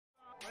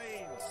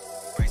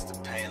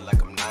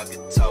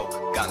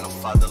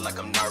father like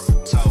I'm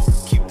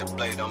Naruto. Keep the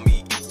blade on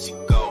me,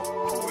 Ichigo.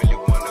 Who really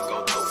wanna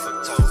go toe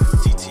for toe?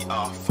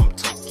 TTR from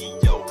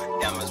Tokyo.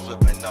 Diamonds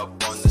whipping up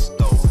on the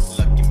stove.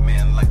 Lucky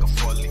man like a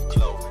 4-leaf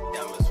clove.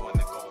 Diamonds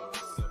wanna go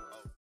Mr.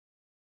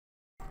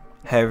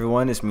 Hey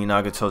everyone, it's me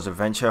Nagato's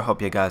Adventure.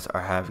 Hope you guys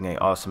are having an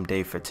awesome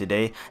day for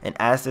today. And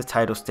as the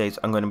title states,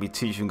 I'm going to be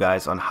teaching you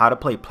guys on how to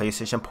play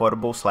PlayStation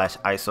Portable /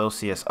 ISO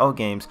CSO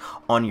games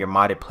on your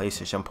modded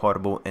PlayStation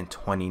Portable in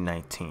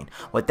 2019.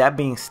 With that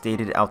being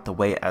stated out the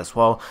way as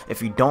well, if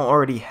you don't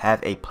already have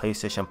a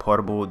PlayStation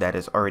Portable that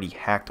is already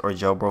hacked or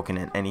jailbroken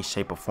in any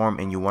shape or form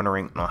and you're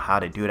wondering on how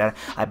to do that,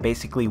 I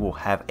basically will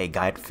have a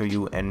guide for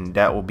you, and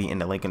that will be in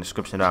the link in the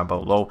description down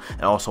below,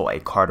 and also a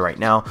card right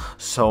now.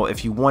 So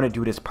if you want to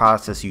do this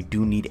process, you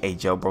do need a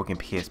jailbroken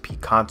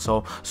PSP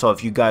console. So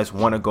if you guys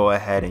want to go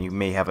ahead and you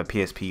may have a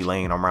PSP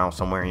laying around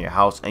somewhere in your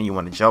house and you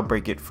want to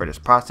jailbreak it for this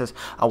process,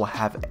 I will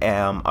have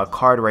a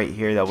card right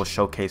here that will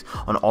showcase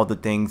on all the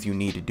things you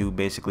need to do,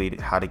 basically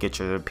how to get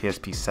your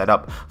PSP set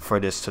up for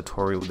this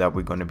tutorial that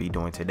we're going to be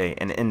doing today.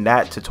 And in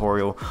that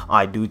tutorial,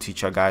 I do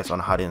teach you guys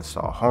on how to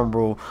install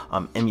homebrew,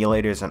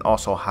 emulators, and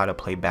also how to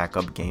play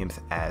backup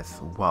games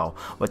as well.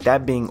 With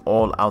that being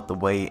all out the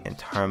way in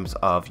terms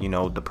of, you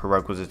know, the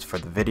prerequisites for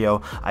the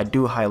video, I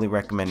do highly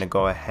recommend to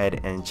go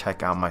ahead and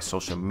check out my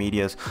social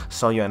medias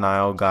so you and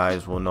I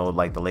guys will know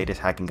like the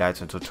latest hacking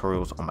guides and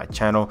tutorials on my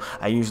channel.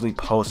 I usually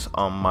post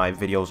my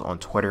videos on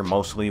Twitter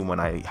mostly when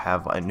I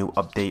have a new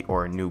update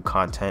or new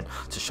content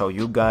to show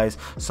you guys.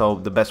 So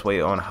the best way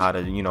on how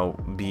to, you know,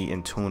 be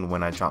in tune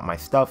when I drop my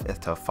stuff is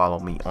to follow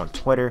me on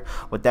Twitter.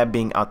 With that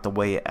being out the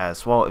way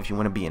as well, if you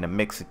want to be in a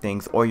mix of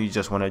things or you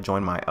just want to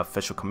join my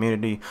official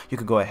community, you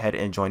could go ahead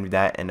and join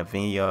that in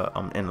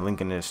the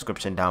link in the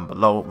description down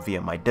below via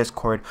my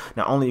Discord.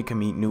 Not only you can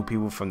meet new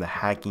people from the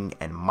hacking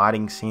and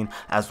modding scene,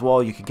 as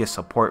well you can get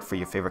support for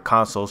your favorite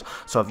consoles.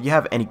 So if you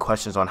have any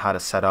questions on how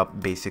to set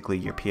up basically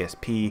your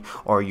PSP,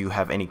 or you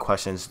have any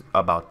questions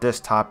about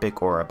this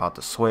topic or about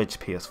the Switch,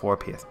 PS4,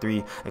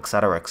 PS3,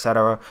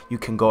 etc., you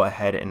can go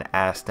ahead and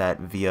ask that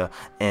via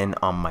in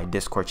my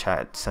Discord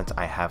chat, since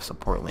I have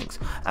support links.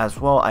 As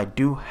well, I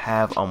do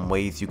have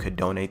ways you could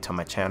donate to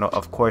my channel.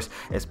 Of course,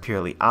 it's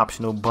purely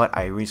optional, but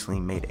I recently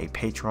made a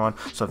Patreon,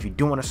 so if you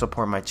do want to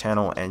support my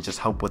channel and just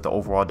help with the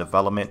overall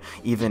development,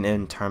 even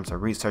in terms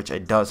of research,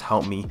 it does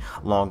help me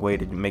a long way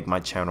to make my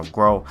channel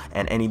grow,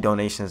 and any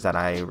donations that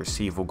I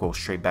receive will go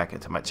straight back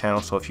into my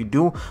channel. So if you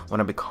do want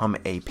to become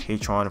a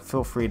patron,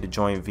 feel free to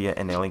join via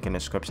in the link in the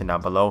description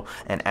down below,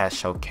 and as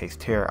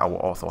showcased here, I will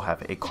also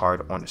have a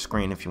card on the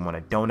screen if you want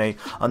to donate.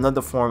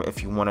 Another form,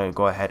 if you want to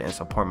go ahead and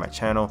support my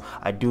channel,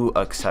 I do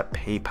accept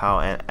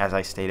PayPal, and as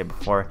I stated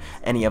before,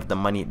 any of the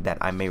money that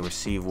I may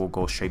receive will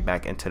go straight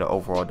back into the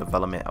overall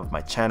development of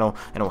my channel,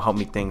 and it will help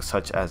me things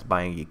such as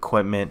buying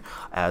equipment,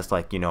 as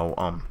like, you know,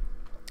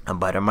 a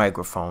better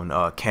microphone,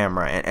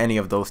 camera, and any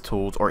of those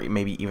tools, or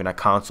maybe even a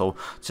console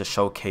to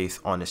showcase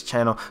on this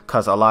channel,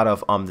 because a lot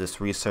of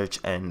this research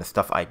and the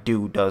stuff I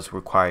do does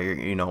require,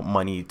 you know,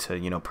 money to,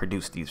 you know,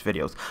 produce these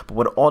videos. But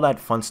with all that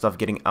fun stuff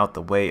getting out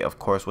the way, of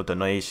course, with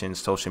donations,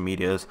 social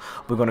medias,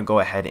 we're going to go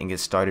ahead and get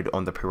started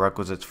on the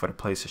prerequisites for the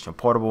PlayStation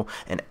Portable.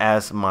 And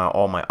as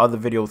all my other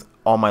videos,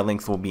 all my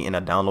links will be in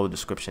the download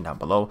description down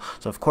below.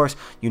 So of course,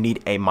 you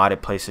need a modded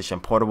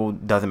PlayStation Portable.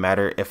 Doesn't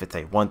matter if it's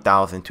a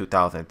 1000,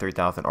 2000,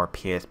 3000, or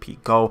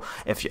PSP Go.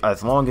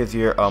 As long as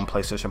your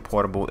PlayStation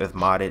Portable is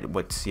modded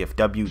with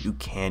CFW, you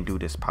can do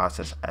this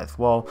process as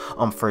well.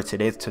 For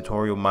today's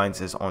tutorial, mine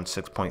is on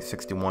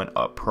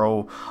 6.61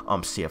 Pro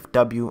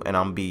CFW, and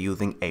I'm be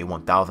using a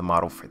 1000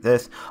 model for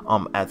this.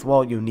 As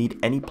well, you need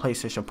any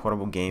PlayStation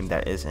Portable game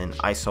that is in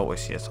ISO or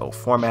CSO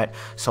format.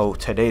 So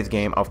today's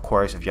game, of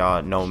course, if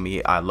y'all know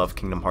me, I love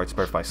Kingdom Hearts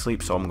Birth by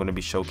Sleep, so I'm going to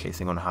be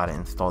showcasing on how to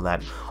install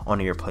that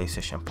onto your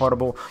PlayStation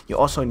Portable. You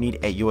also need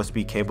a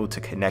USB cable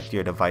to connect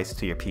your device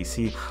to your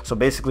PC. So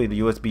basically the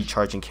USB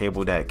charging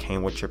cable that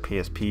came with your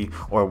PSP,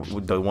 or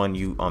the one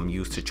you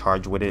use to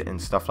charge with it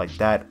and stuff like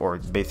that, or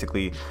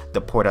basically the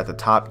port at the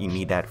top, you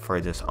need that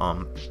for this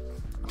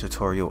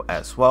tutorial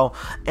as well.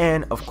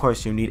 And of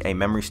course, you need a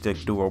memory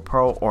stick Duo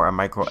Pro or a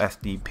micro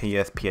SD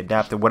PSP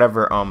adapter,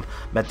 whatever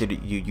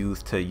method you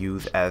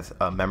use as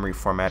a memory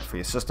format for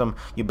your system.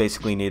 You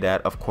basically need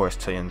that, of course,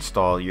 to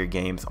install your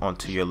games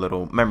onto your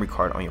little memory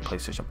card on your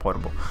PlayStation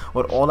Portable.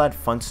 With all that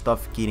fun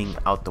stuff getting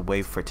out the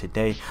way for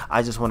today,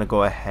 I just want to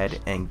go ahead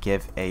and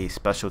give a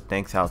special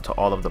thanks out to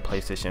all of the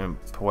PlayStation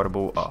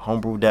Portable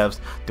homebrew devs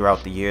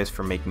throughout the years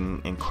for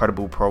making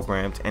incredible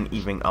programs and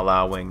even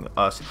allowing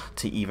us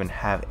to even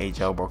have a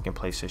jailbroken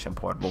PlayStation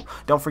Portable.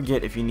 Don't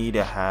forget, if you need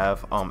to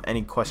have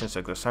any questions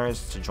or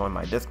concerns, to join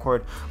my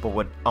Discord. But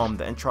with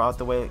the intro out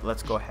the way,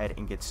 let's go ahead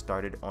and get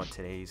started on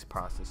today's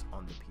process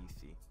on the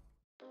PC.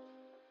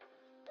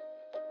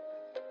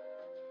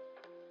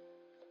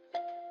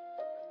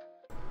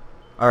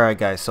 Alright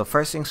guys, so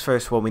first things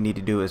first, what we need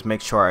to do is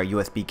make sure our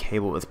USB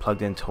cable is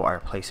plugged into our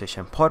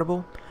PlayStation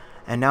Portable.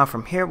 And now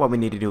from here, what we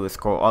need to do is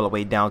scroll all the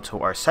way down to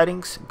our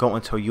settings, go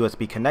into a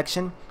USB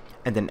connection,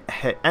 and then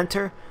hit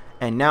enter.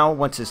 And now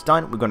once it's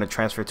done, we're going to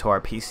transfer to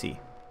our PC.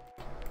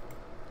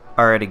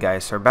 Alrighty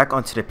guys, so we're back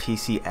onto the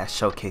PC as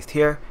showcased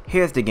here.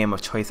 Here's the game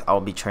of choice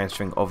I'll be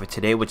transferring over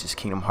today, which is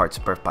Kingdom Hearts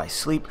Birth by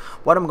Sleep.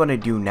 What I'm going to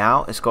do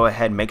now is go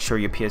ahead and make sure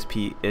your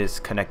PSP is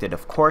connected,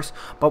 of course.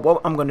 But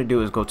what I'm going to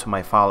do is go to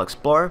my File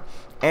Explorer.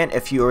 And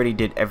if you already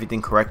did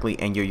everything correctly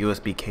and your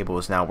USB cable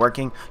is now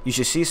working, you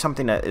should see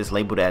something that is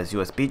labeled as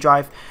USB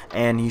drive,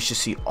 and you should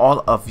see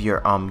all of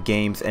your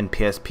games and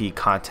PSP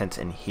contents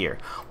in here.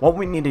 What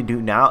we need to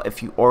do now,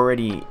 if you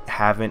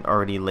haven't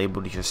already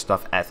labeled your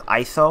stuff as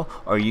ISO,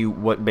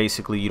 or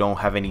basically you don't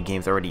have any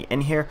games already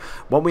in here,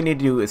 what we need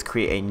to do is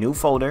create a new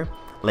folder,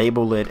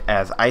 label it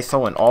as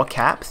ISO in all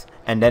caps,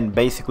 and then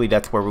basically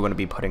that's where we're going to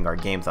be putting our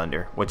games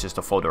under, which is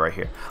the folder right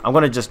here. I'm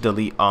going to just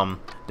delete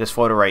this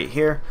folder right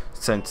here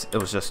since it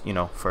was just, you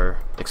know, for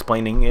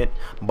explaining it.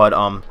 But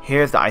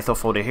here's the ISO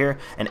folder here,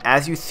 and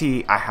as you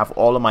see, I have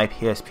all of my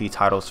PSP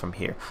titles from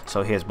here.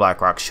 So here's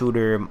Black Rock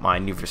Shooter, my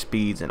Need for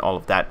Speeds, and all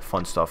of that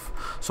fun stuff.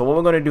 So what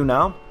we're going to do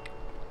now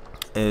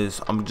is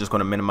I'm just going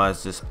to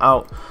minimize this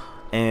out,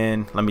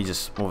 and let me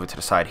just move it to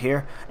the side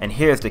here. And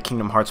here's the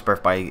Kingdom Hearts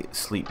Birth by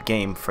Sleep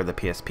game for the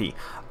PSP.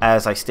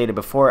 As I stated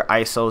before,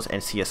 ISOs and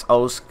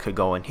CSOs could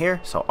go in here.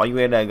 So all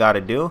you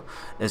gotta do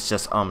is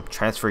just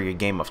transfer your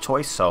game of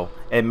choice. So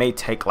it may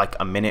take like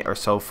a minute or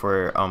so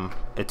for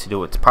it to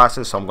do its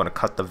process. So I'm gonna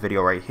cut the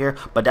video right here.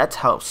 But that's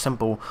how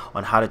simple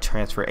on how to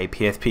transfer a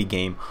PSP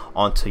game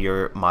onto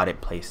your modded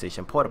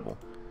PlayStation Portable.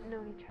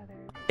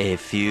 A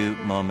few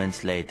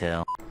moments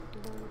later.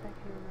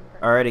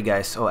 Alrighty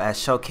guys, so as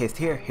showcased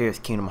here, here's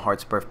Kingdom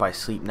Hearts Birth by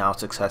Sleep now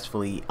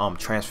successfully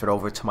transferred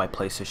over to my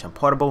PlayStation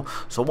Portable.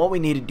 So what we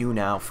need to do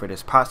now for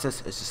this process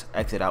is just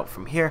exit out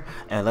from here,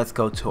 and let's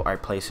go to our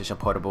PlayStation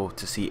Portable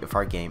to see if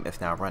our game is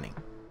now running.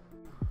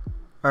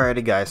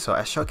 Alrighty guys, so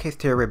as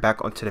showcased here, we're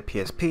back onto the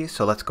PSP,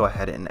 so let's go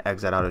ahead and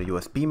exit out of the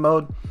USB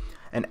mode.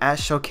 And as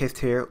showcased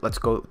here, let's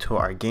go to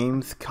our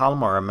games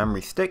column or our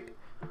memory stick,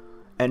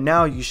 and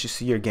now you should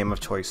see your game of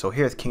choice. So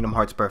here's Kingdom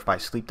Hearts Birth by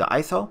Sleep, the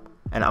ISO.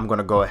 And I'm going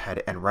to go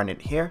ahead and run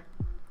it here.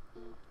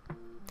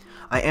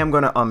 I am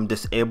going to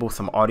disable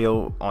some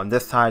audio on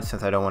this side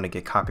since I don't want to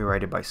get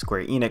copyrighted by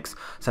Square Enix,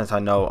 since I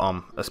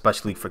know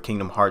especially for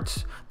Kingdom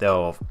Hearts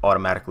they'll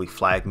automatically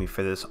flag me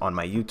for this on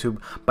my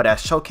YouTube. But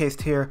as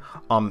showcased here,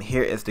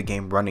 here is the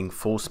game running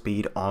full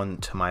speed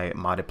onto my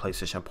modded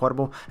PlayStation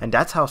Portable, and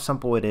that's how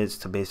simple it is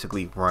to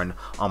basically run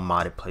on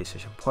modded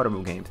PlayStation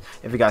Portable games.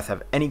 If you guys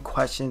have any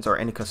questions or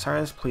any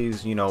concerns,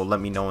 please, you know, let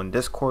me know in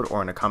Discord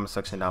or in the comment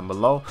section down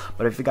below.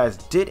 But if you guys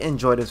did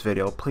enjoy this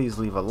video, please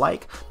leave a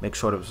like, make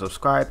sure to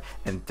subscribe,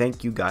 and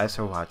thank you guys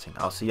for watching.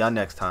 I'll see y'all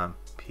next time.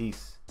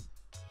 Peace.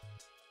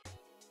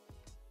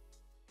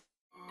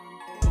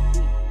 Of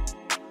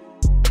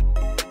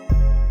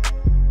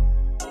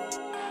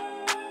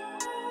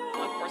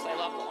course, I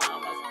love the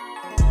llamas.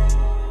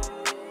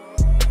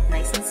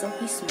 Nice and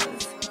silky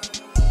smooth.